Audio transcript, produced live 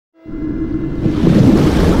I'm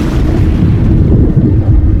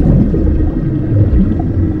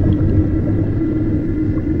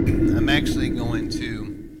actually going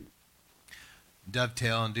to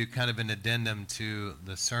dovetail and do kind of an addendum to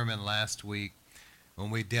the sermon last week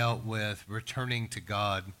when we dealt with returning to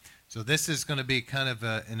God. So this is going to be kind of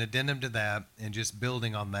an addendum to that and just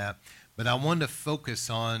building on that. But I want to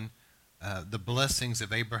focus on the blessings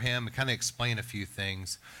of Abraham and kind of explain a few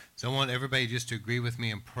things. So I want everybody just to agree with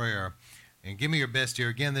me in prayer and give me your best here.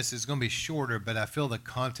 Again, this is going to be shorter, but I feel the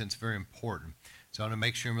content's very important. So I want to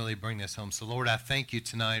make sure and really bring this home. So Lord, I thank you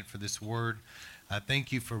tonight for this word. I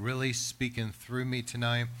thank you for really speaking through me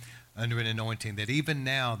tonight under an anointing, that even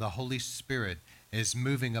now the Holy Spirit is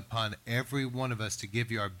moving upon every one of us to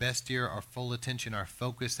give you our best ear, our full attention, our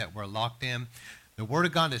focus, that we're locked in. The Word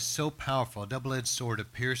of God is so powerful, a double-edged sword to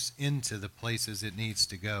pierce into the places it needs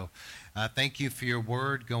to go. Thank you for your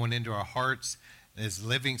Word going into our hearts as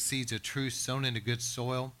living seeds of truth sown into good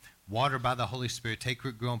soil, watered by the Holy Spirit, take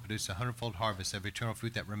root, grow, and produce a hundredfold harvest of eternal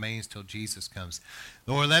fruit that remains till Jesus comes.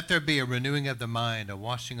 Lord, let there be a renewing of the mind, a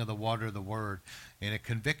washing of the water of the Word, and a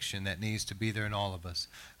conviction that needs to be there in all of us.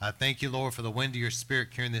 I thank you, Lord, for the wind of your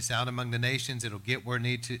Spirit carrying this out among the nations. It'll get where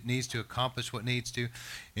it needs to accomplish what needs to.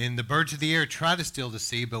 And the birds of the air try to steal the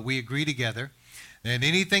seed, but we agree together. And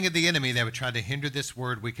anything of the enemy that would try to hinder this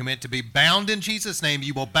word, we commit to be bound in Jesus' name.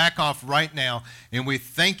 You will back off right now. And we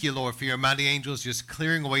thank you, Lord, for your mighty angels just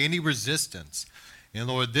clearing away any resistance. And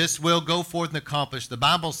Lord, this will go forth and accomplish. The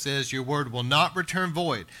Bible says your word will not return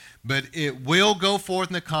void, but it will go forth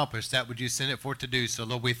and accomplish that which you sent it forth to do. So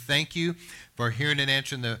Lord, we thank you for hearing and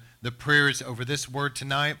answering the prayers over this word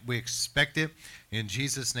tonight. We expect it. In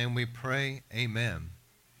Jesus' name we pray. Amen.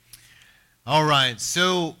 All right,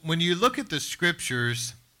 so when you look at the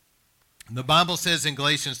scriptures, the Bible says in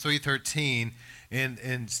Galatians 3:13,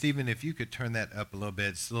 and Stephen, if you could turn that up a little bit,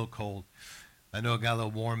 it's a little cold. I know it got a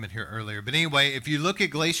little warm in here earlier. But anyway, if you look at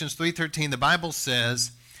Galatians 3:13, the Bible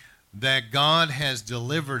says that God has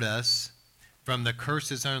delivered us from the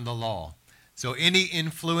curses under the law. So any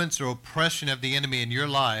influence or oppression of the enemy in your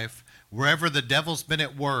life, wherever the devil's been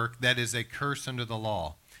at work, that is a curse under the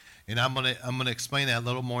law. And I'm gonna explain that a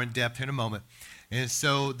little more in depth in a moment. And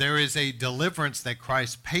so there is a deliverance that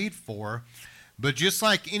Christ paid for, but just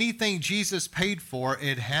like anything Jesus paid for,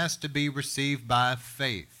 it has to be received by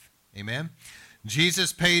faith. Amen?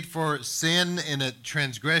 Jesus paid for sin and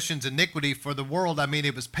transgressions, iniquity for the world. I mean,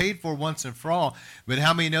 it was paid for once and for all, but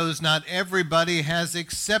how many knows not everybody has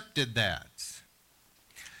accepted that?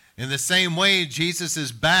 In the same way,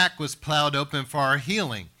 Jesus' back was plowed open for our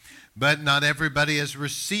healing, but not everybody has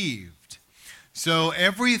received. So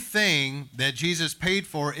everything that Jesus paid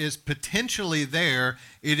for is potentially there.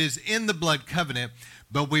 It is in the blood covenant,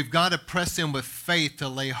 but we've got to press in with faith to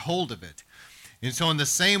lay hold of it. And so in the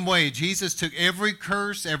same way, Jesus took every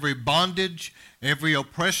curse, every bondage, every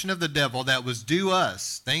oppression of the devil that was due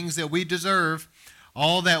us, things that we deserve,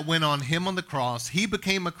 all that went on him on the cross. He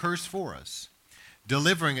became a curse for us,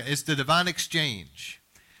 delivering it. It's the divine exchange.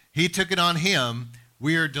 He took it on him.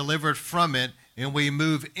 We are delivered from it, and we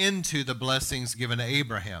move into the blessings given to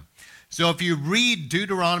Abraham. So if you read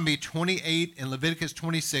Deuteronomy 28 and Leviticus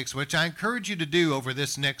 26, which I encourage you to do over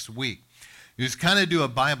this next week, you just kind of do a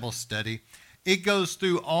Bible study. It goes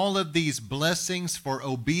through all of these blessings for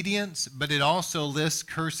obedience, but it also lists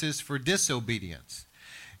curses for disobedience.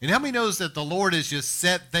 And how many knows that the Lord has just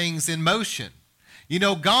set things in motion? You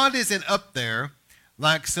know, God isn't up there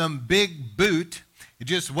like some big boot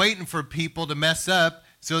just waiting for people to mess up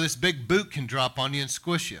so this big boot can drop on you and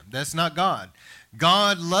squish you. That's not God.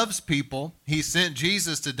 God loves people. He sent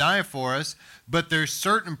Jesus to die for us, but there's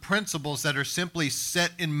certain principles that are simply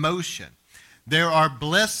set in motion. There are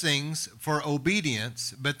blessings for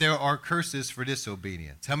obedience, but there are curses for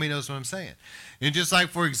disobedience. How many knows what I'm saying? And just like,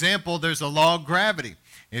 for example, there's a law of gravity.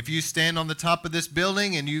 If you stand on the top of this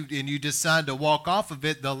building and you decide to walk off of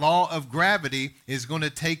it, the law of gravity is going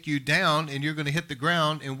to take you down, and you're going to hit the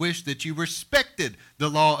ground and wish that you respected the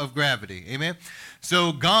law of gravity. Amen?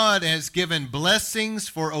 So God has given blessings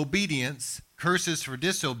for obedience, curses for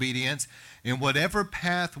disobedience, and whatever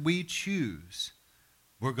path we choose,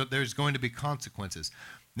 there's going to be consequences.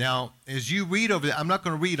 Now, as you read over it, I'm not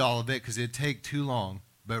going to read all of it because it'd take too long,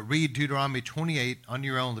 but read Deuteronomy 28 on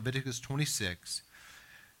your own, Leviticus 26.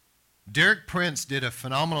 Derek Prince did a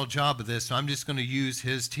phenomenal job of this, so I'm just going to use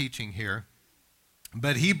his teaching here.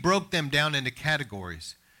 But he broke them down into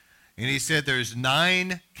categories. And he said there's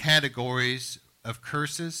 9 categories of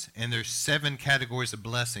curses, and there's 7 categories of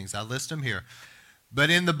blessings. I list them here.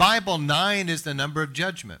 But in the Bible, 9 is the number of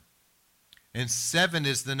judgment. And 7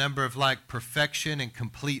 is the number of like perfection and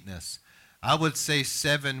completeness. I would say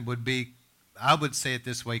 7 would be, I would say it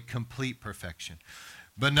this way, complete perfection.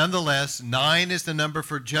 But nonetheless, 9 is the number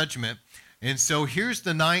for judgment. And so here's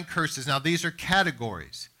the 9 curses. Now, these are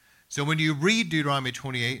categories. So when you read Deuteronomy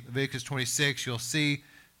 28, Leviticus 26, you'll see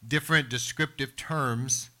different descriptive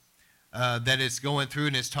terms that it's going through,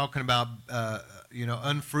 and it's talking about,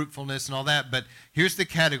 unfruitfulness and all that. But here's the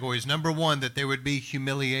categories. Number 1, that there would be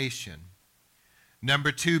humiliation.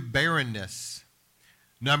 Number 2, barrenness.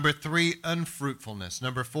 Number 3, unfruitfulness.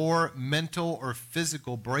 Number 4, mental or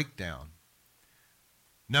physical breakdown.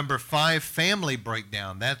 Number 5, family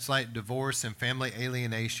breakdown. That's like divorce and family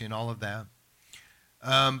alienation, all of that.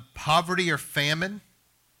 Poverty or famine.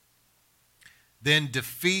 Then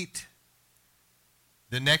defeat.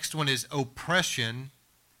 The next one is oppression.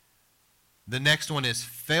 The next one is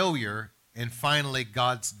failure. And finally,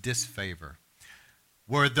 God's disfavor.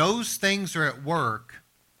 Where those things are at work,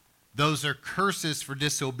 those are curses for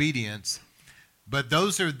disobedience. But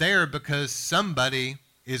those are there because somebody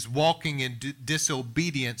is walking in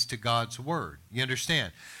disobedience to God's word. You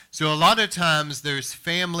understand? So a lot of times there's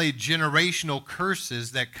family generational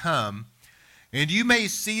curses that come, and you may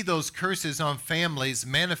see those curses on families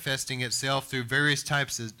manifesting itself through various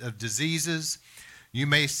types of diseases. You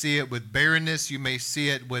may see it with barrenness. You may see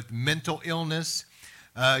it with mental illness.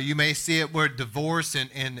 You may see it with divorce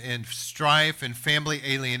and strife and family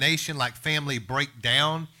alienation, like family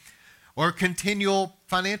breakdown, or continual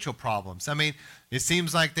financial problems. I mean, it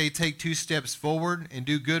seems like they take 2 steps forward and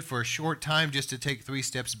do good for a short time just to take 3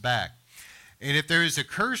 steps back. And if there is a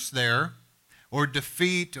curse there, or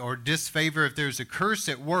defeat or disfavor, if there's a curse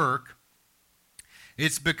at work,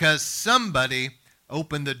 it's because somebody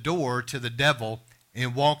opened the door to the devil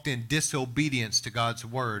and walked in disobedience to God's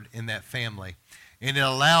word in that family. And it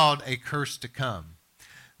allowed a curse to come.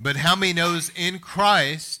 But how many knows in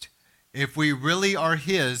Christ, if we really are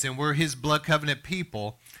his and we're his blood covenant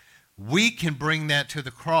people, we can bring that to the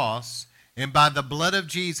cross, and by the blood of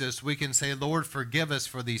Jesus, we can say, Lord, forgive us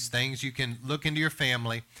for these things. You can look into your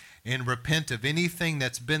family and repent of anything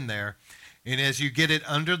that's been there. And as you get it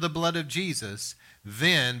under the blood of Jesus,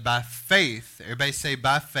 then by faith, everybody say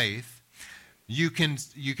by faith, you can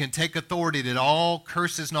take authority that all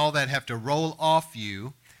curses and all that have to roll off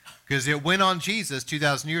you, because it went on Jesus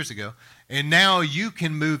 2,000 years ago, and now you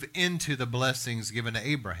can move into the blessings given to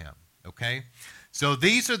Abraham, okay? So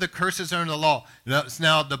these are the curses under the law.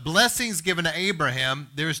 Now, the blessings given to Abraham,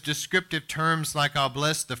 there's descriptive terms like I'll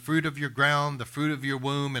bless the fruit of your ground, the fruit of your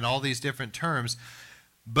womb, and all these different terms.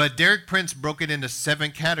 But Derek Prince broke it into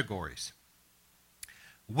 7 categories.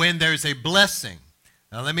 When there's a blessing,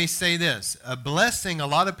 now let me say this. A blessing, a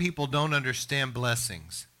lot of people don't understand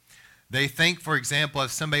blessings. They think, for example,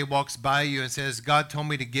 if somebody walks by you and says, God told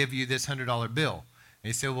me to give you this $100 bill.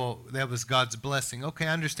 They say, well, that was God's blessing. Okay,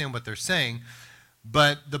 I understand what they're saying.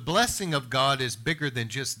 But the blessing of God is bigger than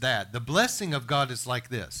just that. The blessing of God is like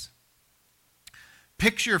this.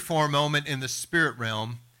 Picture for a moment in the spirit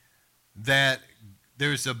realm that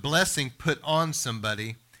there's a blessing put on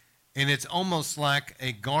somebody, and it's almost like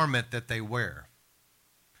a garment that they wear.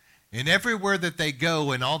 And everywhere that they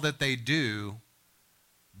go and all that they do,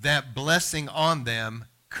 that blessing on them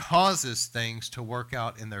causes things to work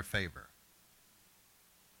out in their favor.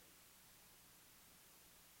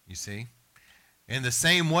 You see? In the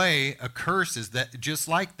same way, a curse is that just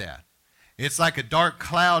like that. It's like a dark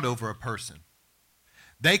cloud over a person.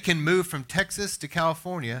 They can move from Texas to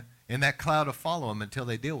California, and that cloud will follow them until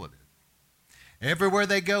they deal with it. Everywhere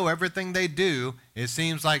they go, everything they do, it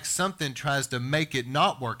seems like something tries to make it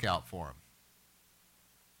not work out for them.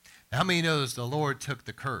 How many knows the Lord took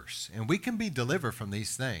the curse? And we can be delivered from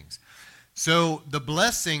these things. So the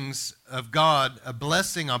blessings of God, a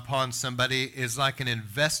blessing upon somebody is like an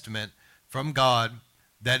investment from God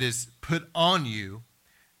that is put on you,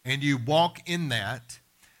 and you walk in that,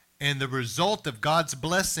 and the result of God's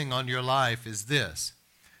blessing on your life is this,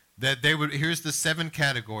 that here's the 7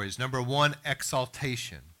 categories. Number 1,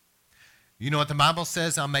 exaltation. You know what the Bible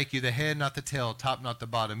says? I'll make you the head, not the tail, top, not the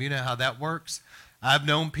bottom. You know how that works? I've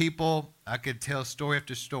known people, I could tell story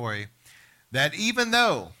after story, that even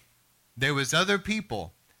though there was other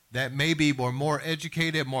people that maybe were more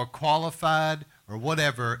educated, more qualified, or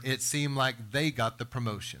whatever, it seemed like they got the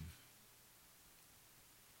promotion.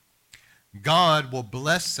 God will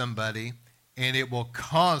bless somebody, and it will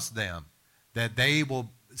cause them that they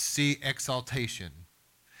will see exaltation.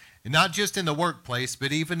 And not just in the workplace,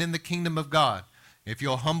 but even in the kingdom of God. If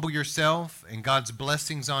you'll humble yourself and God's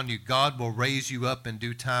blessings on you, God will raise you up in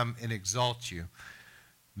due time and exalt you.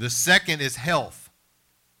 The second is health.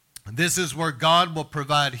 This is where God will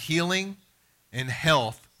provide healing and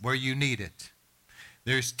health where you need it.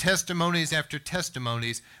 There's testimonies after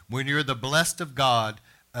testimonies when you're the blessed of God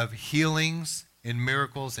of healings and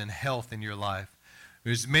miracles and health in your life.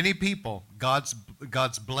 There's many people, God's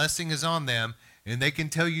blessing is on them, and they can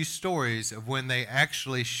tell you stories of when they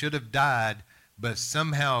actually should have died, but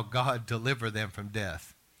somehow God delivered them from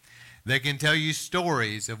death. They can tell you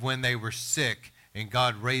stories of when they were sick and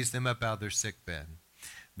God raised them up out of their sick bed.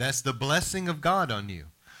 That's the blessing of God on you.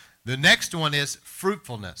 The next one is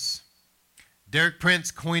fruitfulness. Derek Prince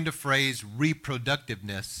coined a phrase,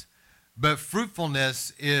 reproductiveness, but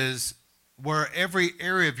fruitfulness is where every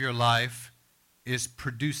area of your life is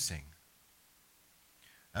producing.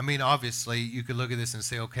 I mean, obviously, you could look at this and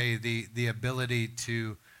say, okay, the ability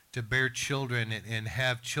to bear children and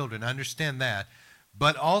have children, I understand that.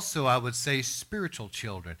 But also, I would say spiritual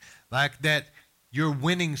children, like that you're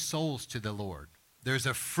winning souls to the Lord. There's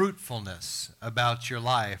a fruitfulness about your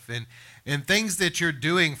life. And things that you're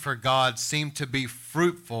doing for God seem to be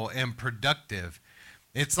fruitful and productive.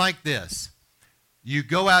 It's like this. You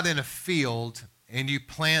go out in a field and you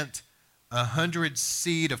plant 100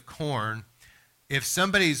 seed of corn. If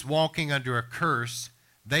somebody's walking under a curse,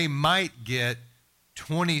 they might get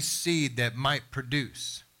 20 seed that might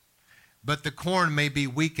produce. But the corn may be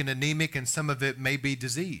weak and anemic, and some of it may be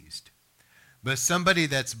diseased. But somebody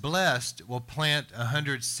that's blessed will plant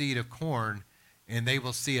 100 seed of corn, and they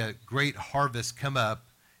will see a great harvest come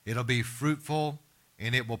up. It'll be fruitful,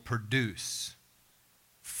 and it will produce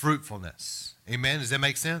fruitfulness. Amen? Does that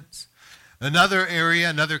make sense? Another area,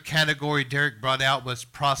 another category Derek brought out was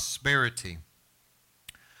prosperity.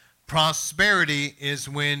 Prosperity is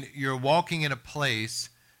when you're walking in a place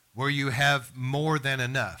where you have more than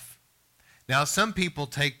enough. Now, some people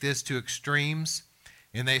take this to extremes,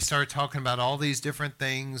 and they start talking about all these different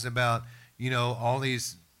things about, all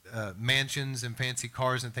these mansions and fancy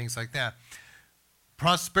cars and things like that.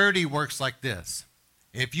 Prosperity works like this.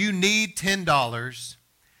 If you need $10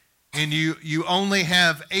 and you only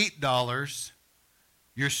have $8,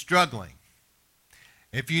 you're struggling.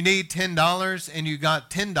 If you need $10 and you got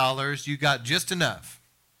 $10, you got just enough.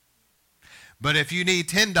 But if you need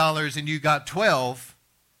 $10 and you got 12,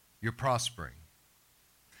 you're prospering.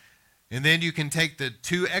 And then you can take the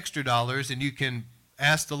 $2 extra and you can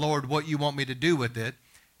ask the Lord what you want me to do with it.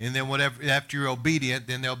 And then whatever, after you're obedient,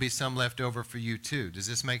 then there'll be some left over for you too. Does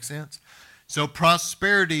this make sense? So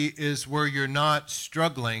prosperity is where you're not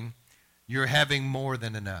struggling, you're having more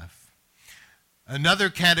than enough. Another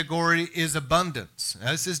category is abundance.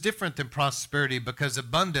 Now, this is different than prosperity because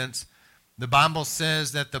abundance, the Bible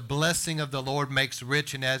says that the blessing of the Lord makes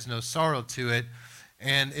rich and adds no sorrow to it.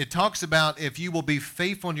 And it talks about if you will be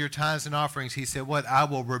faithful in your tithes and offerings, he said, what? I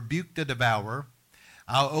will rebuke the devourer.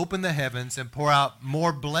 I'll open the heavens and pour out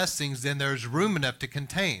more blessings than there's room enough to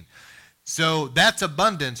contain. So that's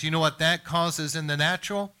abundance. You know what that causes in the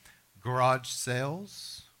natural? Garage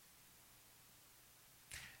sales.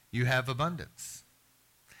 You have abundance.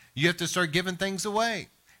 You have to start giving things away.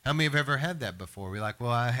 How many have ever had that before? We're like, well,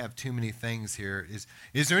 I have too many things here.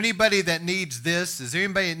 Is there anybody that needs this? Is there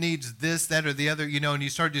anybody that needs this, that, or the other? And you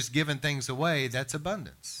start just giving things away. That's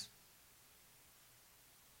abundance.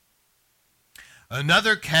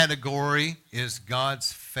 Another category is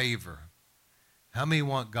God's favor. How many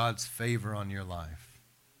want God's favor on your life?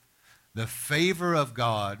 The favor of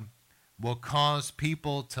God will cause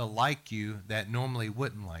people to like you that normally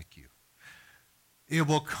wouldn't like you. It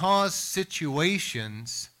will cause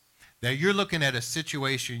situations that you're looking at a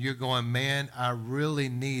situation, you're going, man, I really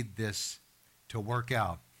need this to work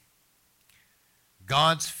out.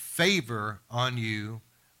 God's favor on you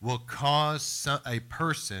will cause a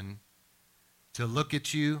person to look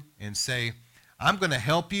at you and say, I'm going to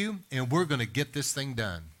help you, and we're going to get this thing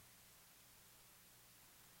done.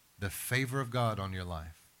 The favor of God on your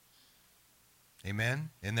life. Amen?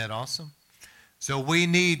 Isn't that awesome? So we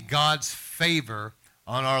need God's favor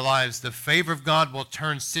on our lives. The favor of God will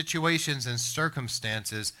turn situations and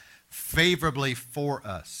circumstances favorably for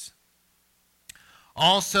us.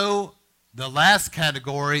 Also, the last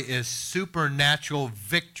category is supernatural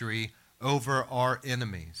victory over our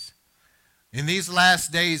enemies. In these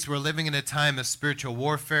last days, we're living in a time of spiritual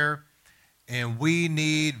warfare, and we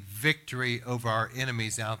need victory over our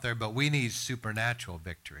enemies out there, but we need supernatural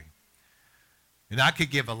victory. And I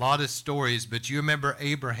could give a lot of stories, but you remember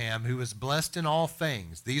Abraham, who was blessed in all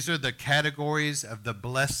things. These are the categories of the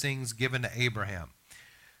blessings given to Abraham.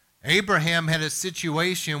 Abraham had a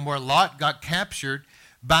situation where Lot got captured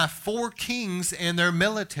by 4 kings and their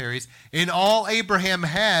militaries, and all Abraham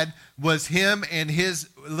had was him and his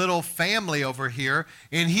little family over here,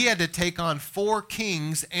 and he had to take on 4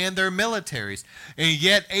 kings and their militaries. And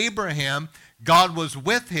yet Abraham God was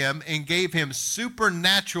with him and gave him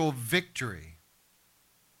supernatural victory.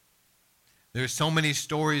 There's so many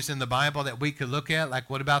stories in the Bible that we could look at. Like,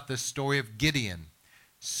 what about the story of Gideon?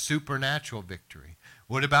 Supernatural victory.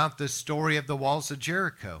 What about the story of the walls of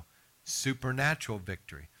Jericho? Supernatural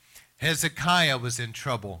victory. Hezekiah was in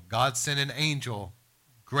trouble. God sent an angel.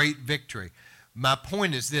 Great victory. My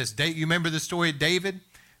point is this. You remember the story of David?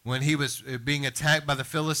 When he was being attacked by the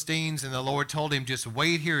Philistines, and the Lord told him, just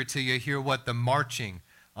wait here till you hear what the marching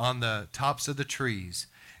on the tops of the trees.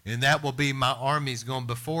 And that will be my armies going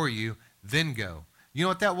before you, then go. You know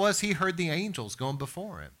what that was? He heard the angels going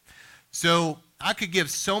before him. So I could give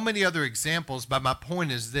so many other examples, but my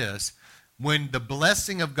point is this. When the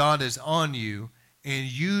blessing of God is on you and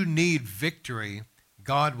you need victory,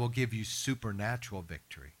 God will give you supernatural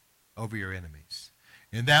victory over your enemies.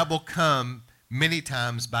 And that will come many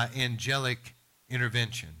times by angelic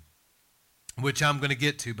intervention, which I'm going to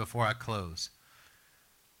get to before I close.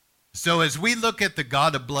 So as we look at the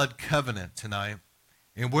God of blood covenant tonight,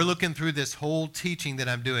 and we're looking through this whole teaching that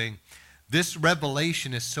I'm doing, this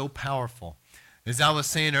revelation is so powerful. As I was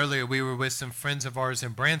saying earlier, we were with some friends of ours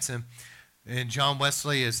in Branson, and John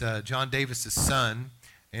Wesley is John Davis's son,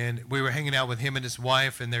 and we were hanging out with him and his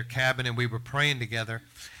wife in their cabin, and we were praying together.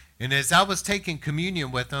 And as I was taking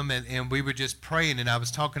communion with them, and we were just praying, and I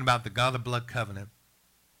was talking about the God of blood covenant,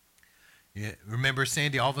 remember,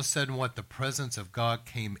 Sandy, all of a sudden the presence of God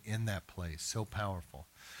came in that place, so powerful.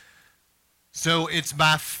 So it's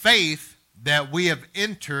by faith that we have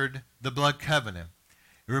entered the blood covenant.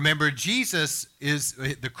 Remember, Jesus is,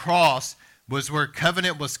 the cross was where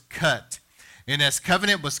covenant was cut. And as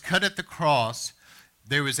covenant was cut at the cross,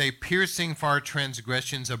 there was a piercing for our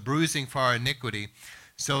transgressions, a bruising for our iniquity.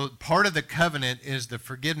 So part of the covenant is the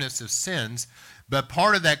forgiveness of sins, but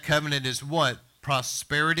part of that covenant is what?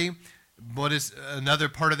 Prosperity. What is another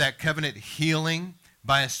part of that covenant? Healing.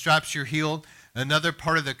 By his stripes you're healed. Another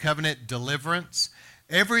part of the covenant, deliverance.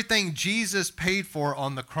 Everything Jesus paid for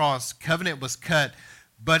on the cross, covenant was cut.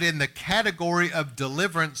 But in the category of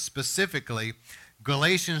deliverance specifically,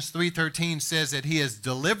 Galatians 3:13 says that he has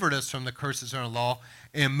delivered us from the curses of our law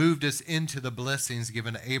and moved us into the blessings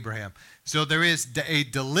given to Abraham. So there is a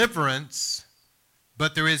deliverance,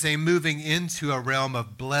 but there is a moving into a realm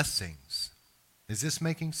of blessings. Is this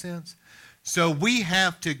making sense? So we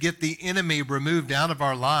have to get the enemy removed out of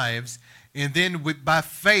our lives, and then by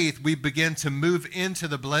faith we begin to move into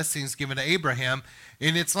the blessings given to Abraham.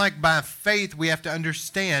 And it's like by faith we have to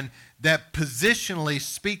understand that positionally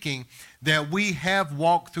speaking, that we have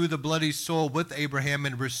walked through the bloody soil with Abraham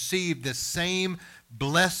and received the same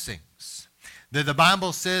blessings. That the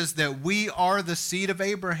Bible says that we are the seed of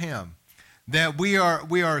Abraham, that we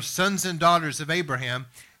are sons and daughters of Abraham,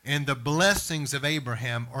 and the blessings of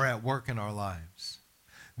Abraham are at work in our lives.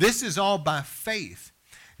 This is all by faith.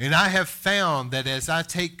 And I have found that as I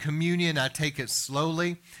take communion, I take it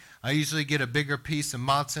slowly. I usually get a bigger piece of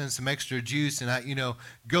matzah and some extra juice, and I,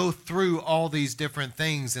 go through all these different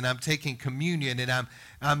things, and I'm taking communion, and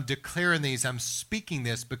I'm declaring these, I'm speaking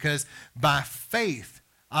this, because by faith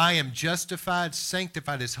I am justified,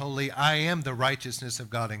 sanctified as holy. I am the righteousness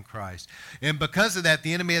of God in Christ. And because of that,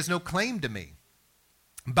 the enemy has no claim to me.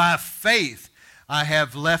 By faith, I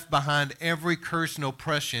have left behind every curse and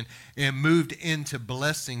oppression and moved into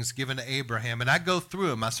blessings given to Abraham. And I go through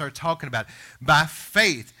them. I start talking about it. By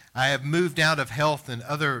faith, I have moved out of health and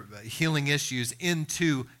other healing issues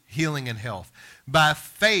into healing and health. By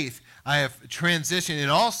faith, I have transitioned.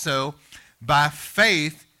 And also, by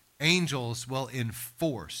faith, angels will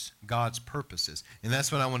enforce God's purposes. And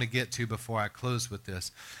that's what I want to get to before I close with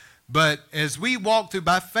this. But as we walk through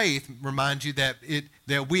by faith, remind you that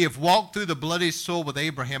we have walked through the bloody soil with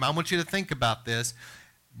Abraham. I want you to think about this.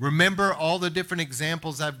 Remember all the different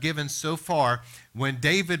examples I've given so far. When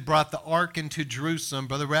David brought the ark into Jerusalem,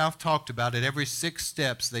 Brother Ralph talked about it. Every 6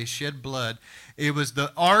 steps they shed blood. It was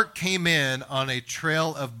the ark came in on a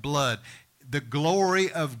trail of blood. The glory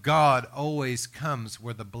of God always comes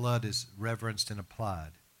where the blood is reverenced and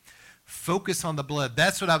applied. Focus on the blood.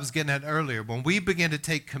 That's what I was getting at earlier. When we begin to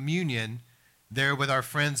take communion there with our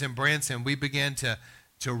friends in Branson, we began to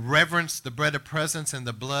reverence the bread of presence and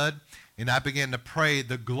the blood, and I began to pray.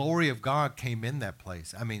 The glory of God came in that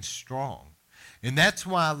place. I mean, strong. And that's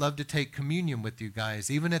why I love to take communion with you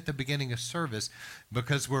guys, even at the beginning of service,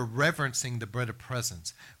 because we're reverencing the bread of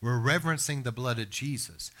presence. We're reverencing the blood of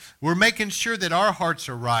Jesus. We're making sure that our hearts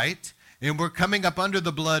are right, and we're coming up under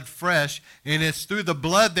the blood fresh, and it's through the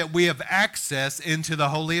blood that we have access into the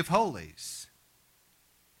Holy of Holies.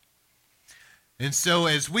 And so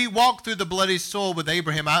as we walk through the bloody soil with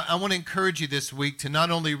Abraham, I want to encourage you this week to not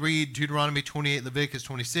only read Deuteronomy 28, Leviticus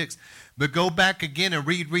 26, but go back again and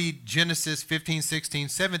read Genesis 15, 16,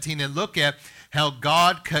 17, and look at how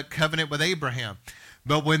God cut covenant with Abraham.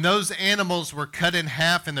 But when those animals were cut in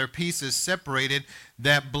half and their pieces separated,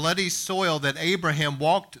 that bloody soil that Abraham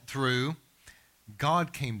walked through,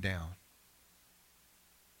 God came down.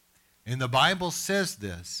 And the Bible says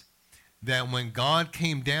this, that when God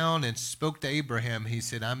came down and spoke to Abraham, he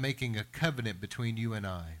said, I'm making a covenant between you and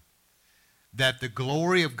I. That the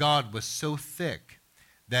glory of God was so thick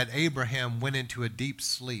that Abraham went into a deep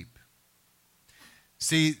sleep.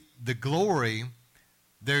 See, the glory,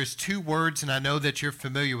 there's two words, and I know that you're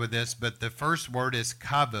familiar with this, but the first word is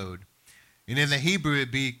kavod. And in the Hebrew,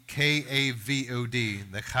 it'd be K-A-V-O-D,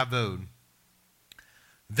 the kavod.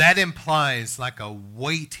 That implies like a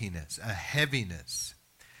weightiness, a heaviness.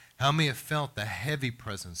 How many have felt the heavy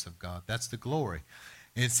presence of God? That's the glory.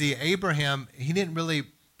 And see, Abraham, he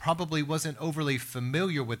probably wasn't overly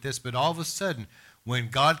familiar with this, but all of a sudden, when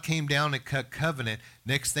God came down and cut covenant,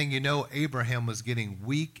 next thing you know, Abraham was getting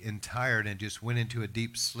weak and tired and just went into a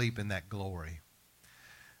deep sleep in that glory.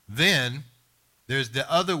 Then, there's the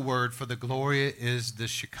other word for the glory is the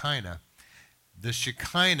Shekinah. The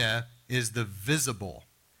Shekinah is the visible,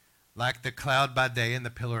 like the cloud by day and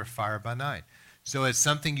the pillar of fire by night. So it's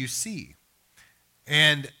something you see.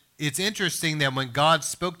 And it's interesting that when God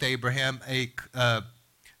spoke to Abraham, a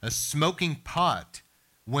smoking pot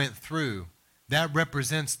went through. That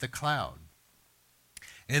represents the cloud.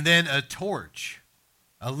 And then a torch,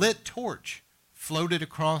 a lit torch, floated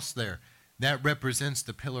across there. That represents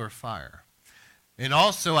the pillar of fire. And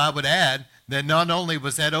also I would add that not only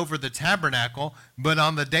was that over the tabernacle, but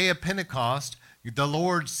on the day of Pentecost, the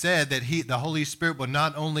Lord said that the Holy Spirit will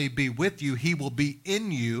not only be with you, he will be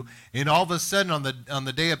in you. And all of a sudden on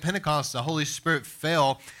the day of Pentecost, the Holy Spirit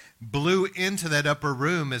blew into that upper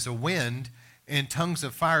room as a wind, and tongues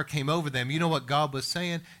of fire came over them. You know what God was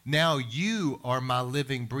saying? Now you are my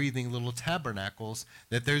living, breathing little tabernacles,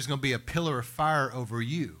 that there's going to be a pillar of fire over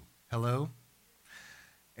you. Hello?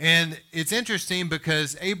 And it's interesting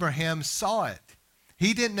because Abraham saw it.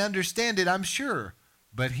 He didn't understand it, I'm sure.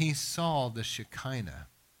 But he saw the Shekinah.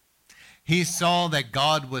 He saw that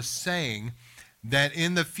God was saying that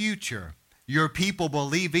in the future, your people will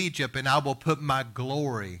leave Egypt and I will put my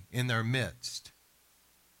glory in their midst.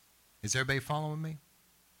 Is everybody following me?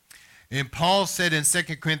 And Paul said in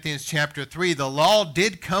 2 Corinthians chapter 3, the law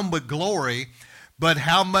did come with glory, but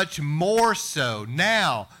how much more so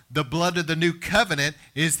now, the blood of the new covenant,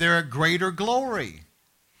 is there a greater glory?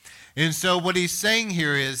 And so what he's saying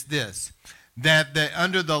here is this, that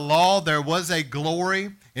under the law there was a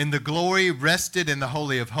glory, and the glory rested in the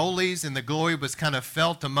Holy of Holies, and the glory was kind of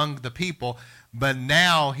felt among the people. But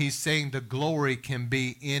now he's saying the glory can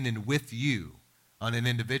be in and with you on an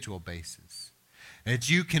individual basis. That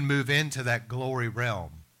you can move into that glory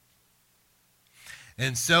realm.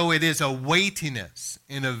 And so it is a weightiness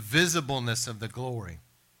and a visibleness of the glory.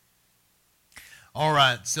 All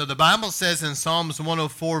right, so the Bible says in Psalms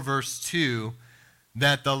 104 verse 2,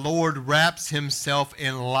 that the Lord wraps himself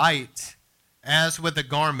in light as with a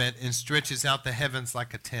garment and stretches out the heavens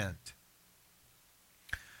like a tent.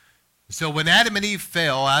 So when Adam and Eve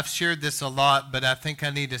fell, I've shared this a lot, but I think I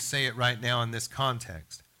need to say it right now in this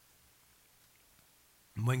context.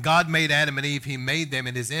 When God made Adam and Eve, he made them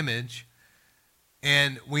in his image,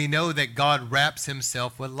 and we know that God wraps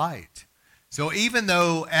himself with light. So even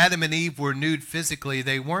though Adam and Eve were nude physically,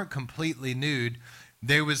 they weren't completely nude.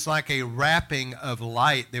 There was like a wrapping of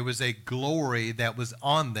light. There was a glory that was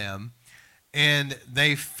on them. And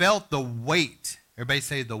they felt the weight. Everybody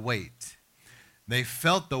say the weight. They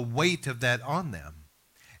felt the weight of that on them.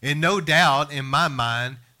 And no doubt in my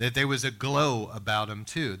mind that there was a glow about them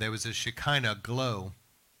too. There was a Shekinah glow.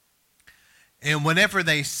 And whenever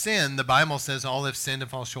they sinned, the Bible says all have sinned and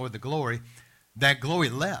fall short of the glory. That glory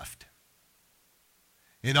left.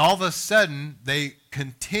 And all of a sudden, they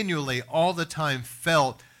continually, all the time,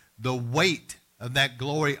 felt the weight of that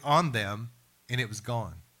glory on them, and it was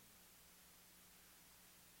gone.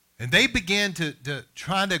 And they began to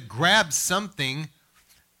try to grab something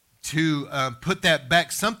to put that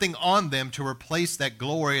back, something on them to replace that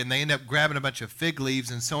glory, and they end up grabbing a bunch of fig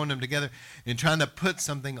leaves and sewing them together and trying to put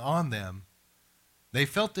something on them. They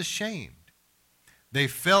felt ashamed. They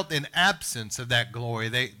felt an absence of that glory.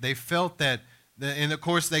 They felt that. And of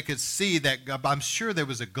course, they could see that, I'm sure there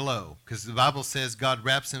was a glow, because the Bible says God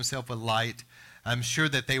wraps himself with light. I'm sure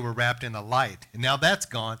that they were wrapped in a light. And now that's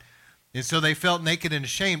gone. And so they felt naked and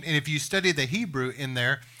ashamed. And if you study the Hebrew in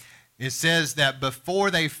there, it says that before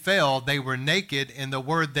they fell, they were naked, and the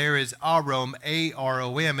word there is arom,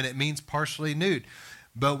 A-R-O-M, and it means partially nude.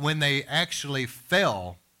 But when they actually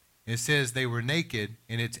fell, it says they were naked,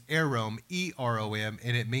 and it's erom, E-R-O-M,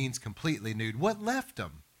 and it means completely nude. What left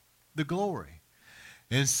them? The glory.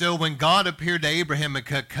 And so when God appeared to Abraham and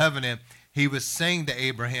cut covenant, he was saying to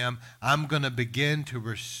Abraham, I'm going to begin to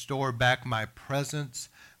restore back my presence,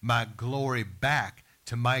 my glory back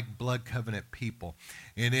to my blood covenant people.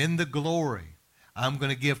 And in the glory, I'm going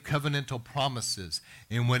to give covenantal promises.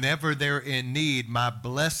 And whenever they're in need, my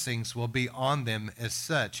blessings will be on them as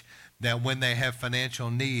such that when they have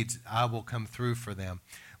financial needs, I will come through for them.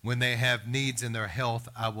 When they have needs in their health,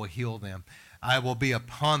 I will heal them. I will be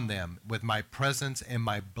upon them with my presence and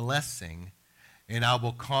my blessing, and I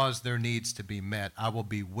will cause their needs to be met. I will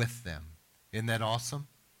be with them. Isn't that awesome?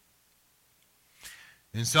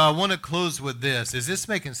 And so I want to close with this. Is this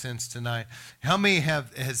making sense tonight? How many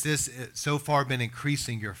has this so far been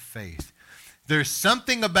increasing your faith? There's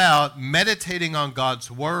something about meditating on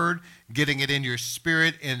God's word, getting it in your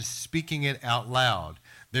spirit, and speaking it out loud.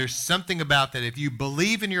 There's something about that. If you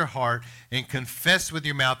believe in your heart and confess with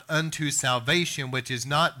your mouth unto salvation, which is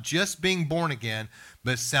not just being born again,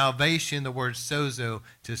 but salvation, the word sozo,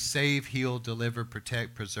 to save, heal, deliver,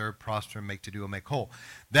 protect, preserve, prosper, make to do, and make whole.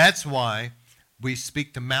 That's why we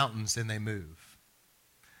speak to mountains and they move.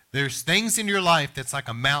 There's things in your life that's like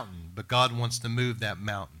a mountain, but God wants to move that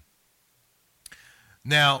mountain.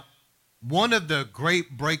 Now, one of the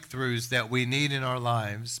great breakthroughs that we need in our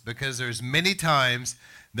lives, because there's many times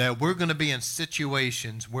that we're going to be in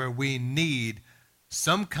situations where we need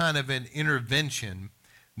some kind of an intervention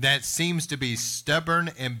that seems to be stubborn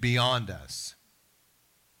and beyond us.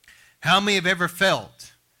 How many have ever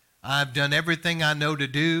felt, I've done everything I know to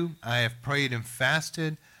do, I have prayed and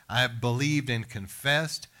fasted, I have believed and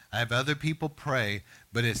confessed, I have other people pray,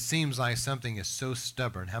 but it seems like something is so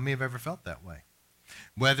stubborn. How many have ever felt that way?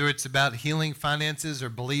 Whether it's about healing finances or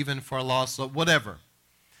believing for a lost love, whatever.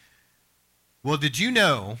 Well, did you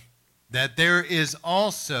know that there is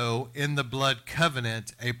also in the blood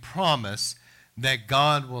covenant a promise that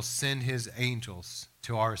God will send his angels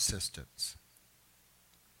to our assistance?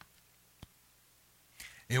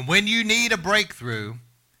 And when you need a breakthrough,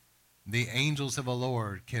 the angels of the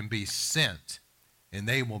Lord can be sent, and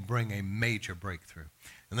they will bring a major breakthrough.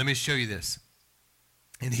 And let me show you this.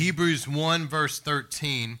 In Hebrews 1, verse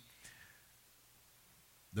 13,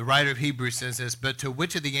 the writer of Hebrews says this, but to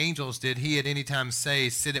which of the angels did he at any time say,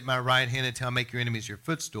 sit at my right hand until I make your enemies your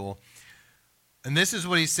footstool? And this is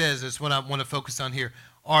what he says. That's what I want to focus on here.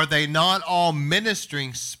 Are they not all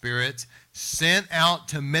ministering spirits sent out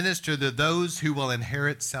to minister to those who will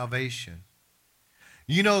inherit salvation?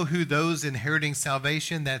 You know who those inheriting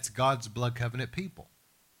salvation? That's God's blood covenant people.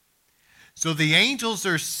 So the angels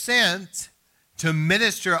are sent to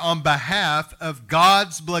minister on behalf of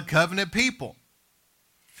God's blood covenant people.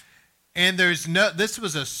 And this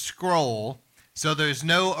was a scroll, so there's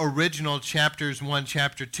no original chapters 1,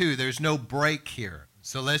 chapter 2. There's no break here.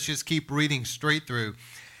 So let's just keep reading straight through.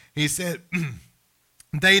 He said,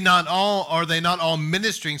 are they not all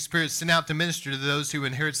ministering spirits sent out to minister to those who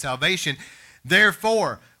inherit salvation?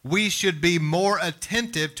 Therefore, we should be more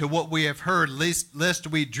attentive to what we have heard, lest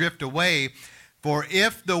we drift away. For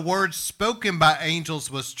if the word spoken by angels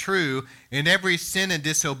was true, and every sin and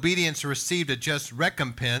disobedience received a just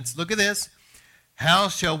recompense, look at this, how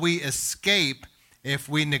shall we escape if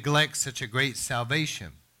we neglect such a great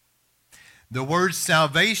salvation? The word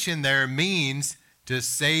salvation there means to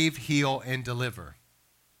save, heal, and deliver.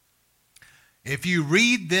 If you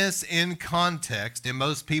read this in context, and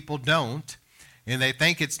most people don't, and they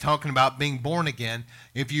think it's talking about being born again,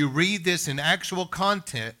 if you read this in actual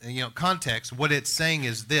context, what it's saying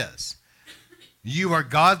is this. You are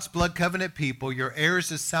God's blood covenant people. You're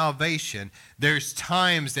heirs of salvation. There's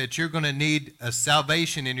times that you're going to need a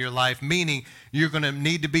salvation in your life, meaning you're going to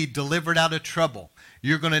need to be delivered out of trouble.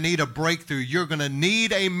 You're going to need a breakthrough. You're going to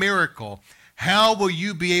need a miracle. How will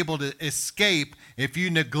you be able to escape if you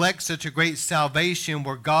neglect such a great salvation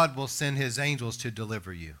where God will send his angels to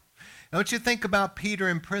deliver you? Don't you think about Peter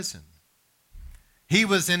in prison? He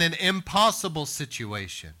was in an impossible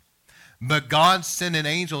situation, but God sent an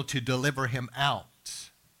angel to deliver him out.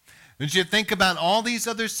 Don't you think about all these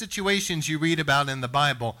other situations you read about in the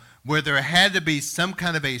Bible where there had to be some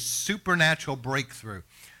kind of a supernatural breakthrough?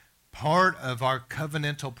 Part of our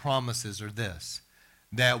covenantal promises are this,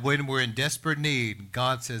 that when we're in desperate need,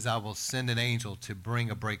 God says, I will send an angel to bring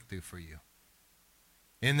a breakthrough for you.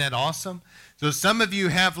 Isn't that awesome? So some of you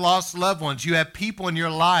have lost loved ones. You have people in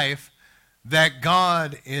your life that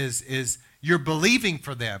God is you're believing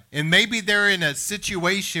for them. And maybe they're in a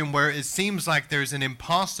situation where it seems like there's an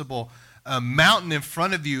impossible mountain in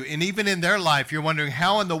front of you. And even in their life, you're wondering,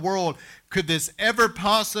 how in the world could this ever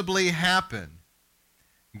possibly happen?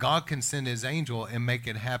 God can send his angel and make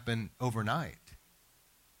it happen overnight.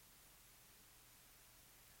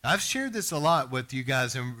 I've shared this a lot with you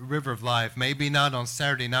guys in River of Life, maybe not on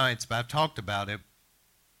Saturday nights, but I've talked about it.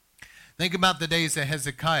 Think about the days of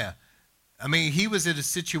Hezekiah. I mean, he was in a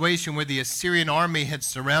situation where the Assyrian army had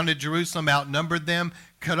surrounded Jerusalem, outnumbered them,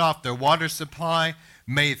 cut off their water supply,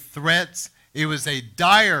 made threats. It was a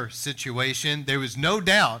dire situation. There was no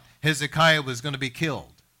doubt Hezekiah was going to be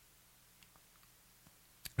killed.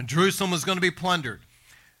 Jerusalem was going to be plundered.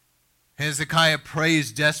 Hezekiah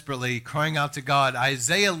prays desperately, crying out to God.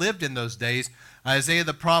 Isaiah lived in those days. Isaiah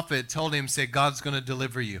the prophet told him, said, God's going to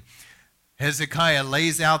deliver you. Hezekiah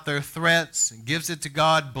lays out their threats, gives it to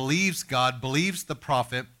God, believes the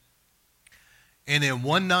prophet. And in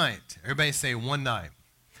one night, everybody say one night,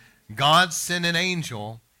 God sent an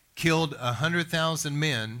angel, killed 100,000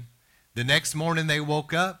 men. The next morning they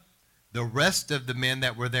woke up. The rest of the men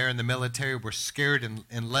that were there in the military were scared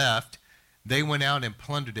and left. They went out and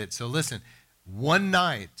plundered it. So listen, one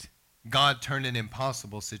night, God turned an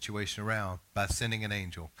impossible situation around by sending an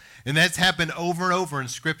angel. And that's happened over and over in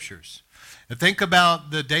scriptures. And think about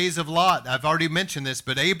the days of Lot. I've already mentioned this,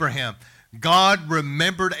 but Abraham, God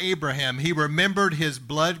remembered Abraham. He remembered his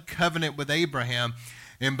blood covenant with Abraham.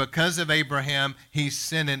 And because of Abraham, he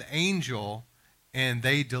sent an angel, and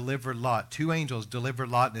they delivered Lot. 2 angels delivered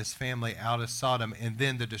Lot and his family out of Sodom, and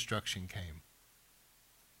then the destruction came.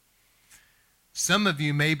 Some of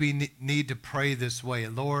you maybe need to pray this way.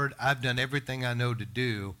 Lord, I've done everything I know to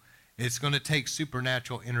do. It's going to take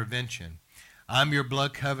supernatural intervention. I'm your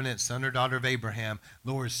blood covenant son or daughter of Abraham.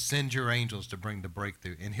 Lord, send your angels to bring the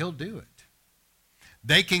breakthrough. And he'll do it.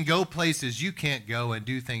 They can go places you can't go and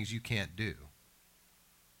do things you can't do.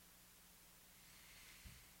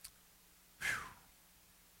 Whew.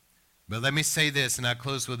 But let me say this, and I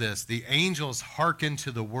close with this. The angels hearken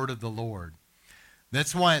to the word of the Lord.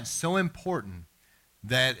 That's why it's so important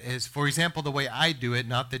that, as for example, the way I do it,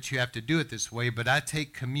 not that you have to do it this way, but I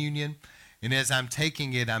take communion, and as I'm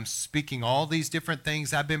taking it, I'm speaking all these different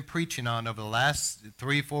things I've been preaching on over the last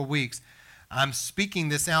 3-4 weeks. I'm speaking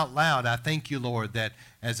this out loud. I thank you, Lord, that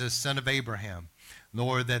as a son of Abraham,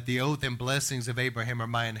 Lord, that the oath and blessings of Abraham are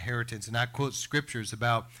my inheritance. And I quote scriptures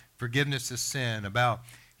about forgiveness of sin, about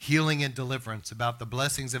healing and deliverance, about the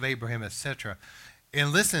blessings of Abraham, etc.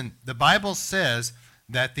 And listen, the Bible says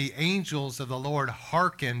that the angels of the Lord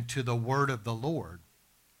hearken to the word of the Lord.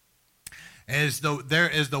 As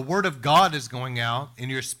the word of God is going out and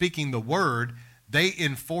you're speaking the word, they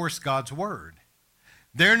enforce God's word.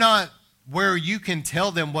 They're not where you can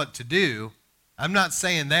tell them what to do. I'm not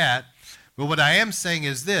saying that. But what I am saying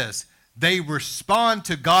is this. They respond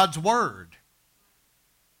to God's word.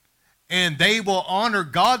 And they will honor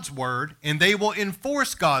God's word, and they will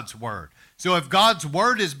enforce God's word. So if God's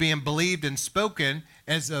word is being believed and spoken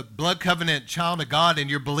as a blood covenant child of God, and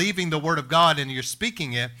you're believing the word of God and you're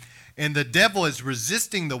speaking it, and the devil is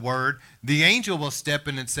resisting the word, the angel will step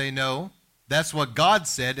in and say, no, that's what God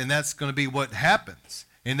said, and that's going to be what happens.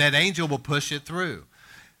 And that angel will push it through.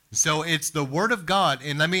 So it's the word of God.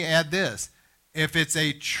 And let me add this. If it's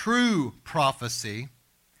a true prophecy,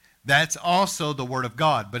 that's also the word of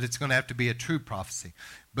God, but it's going to have to be a true prophecy.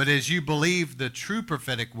 But as you believe the true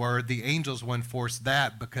prophetic word, the angels will enforce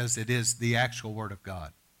that because it is the actual word of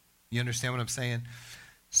God. You understand what I'm saying?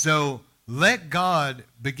 So let God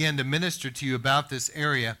begin to minister to you about this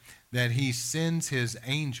area, that he sends his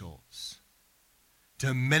angels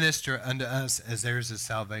to minister unto us as heirs of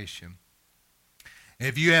salvation.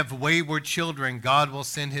 If you have wayward children, God will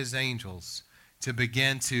send his angels to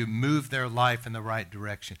begin to move their life in the right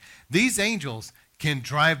direction. These angels can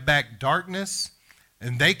drive back darkness,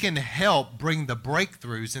 and they can help bring the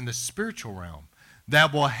breakthroughs in the spiritual realm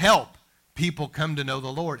that will help people come to know the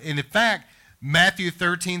Lord. And in fact, Matthew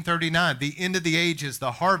 13:39, the end of the age is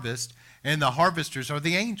the harvest, and the harvesters are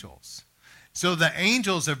the angels. So the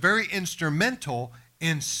angels are very instrumental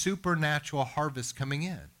in supernatural harvest coming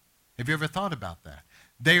in. Have you ever thought about that?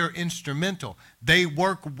 They are instrumental. They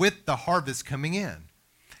work with the harvest coming in.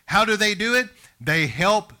 How do they do it? They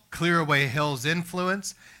help clear away hell's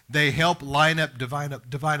influence. They help line up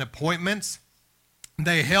divine appointments.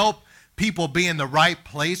 They help people be in the right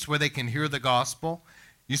place where they can hear the gospel.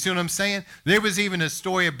 You see what I'm saying? There was even a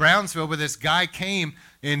story of Brownsville where this guy came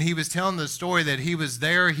and he was telling the story that he was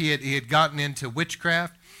there. He had gotten into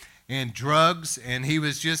witchcraft and drugs, and he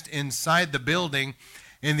was just inside the building.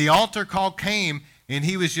 And the altar call came, and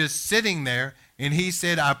he was just sitting there, And he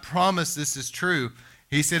said, I promise this is true.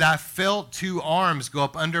 He said, I felt two arms go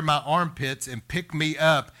up under my armpits and pick me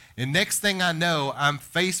up. And next thing I know, I'm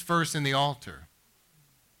face first in the altar.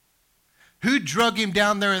 Who drug him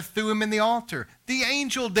down there and threw him in the altar? The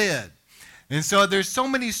angel did. And so there's so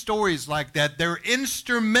many stories like that. They're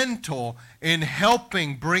instrumental in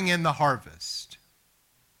helping bring in the harvest.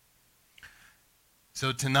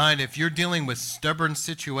 So tonight, if you're dealing with stubborn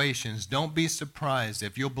situations, don't be surprised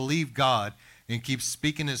if you'll believe God and keep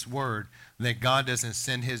speaking his word, that God doesn't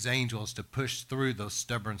send his angels to push through those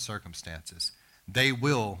stubborn circumstances. They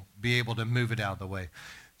will be able to move it out of the way.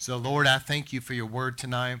 So Lord, I thank you for your word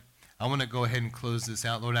tonight. I want to go ahead and close this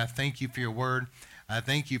out. Lord, I thank you for your word. I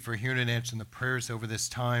thank you for hearing and answering the prayers over this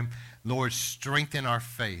time. Lord, strengthen our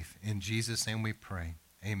faith. In Jesus' name we pray.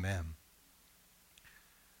 Amen.